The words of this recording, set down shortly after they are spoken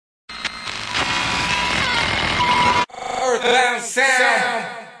Earthbound sound.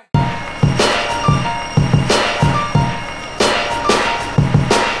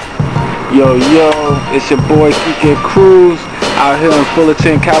 Yo, it's your boy Quique Cruz out here in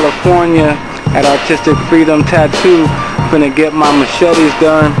Fullerton, California at Artistic Freedom Tattoo. Finna get my machetes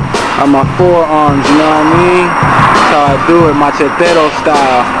done on my forearms, you know what I mean? That's how I do it, Machetero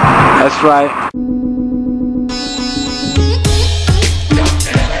style. That's right.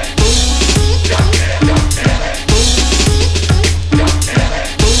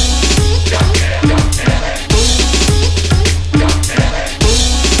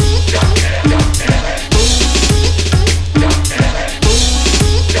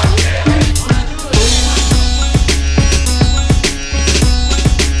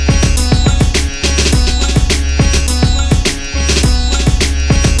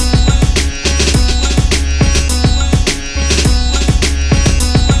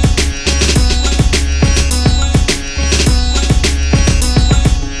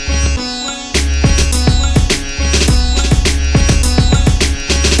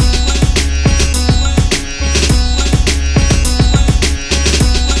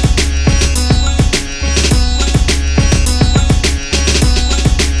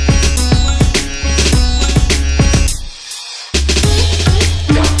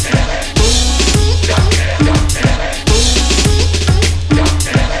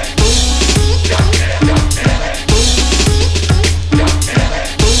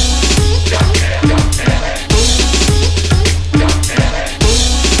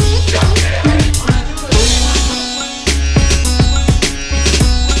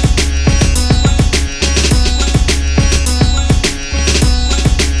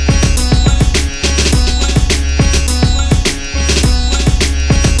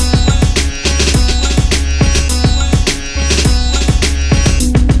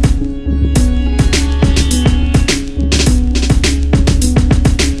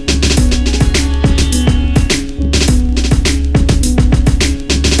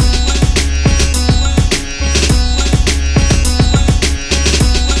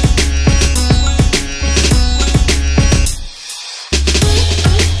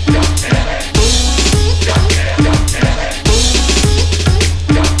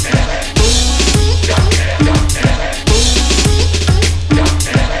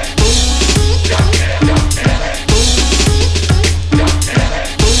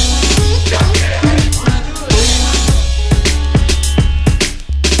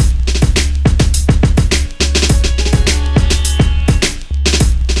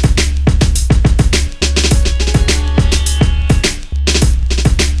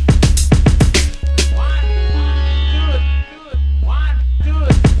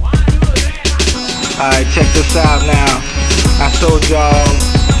 Alright, check this out now. I showed y'all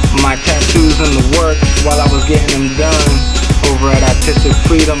my tattoos in the works while I was getting them done over at Artistic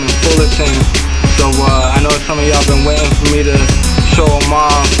Freedom in Fullerton. So I know some of y'all been waiting for me to show them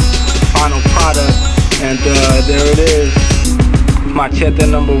off the final product. And there it is. Machete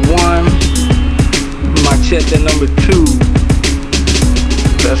number 1, machete number 2.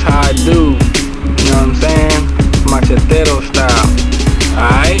 That's how I do. You know what I'm saying? Machetero style.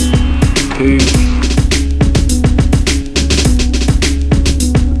 Alright? Peace.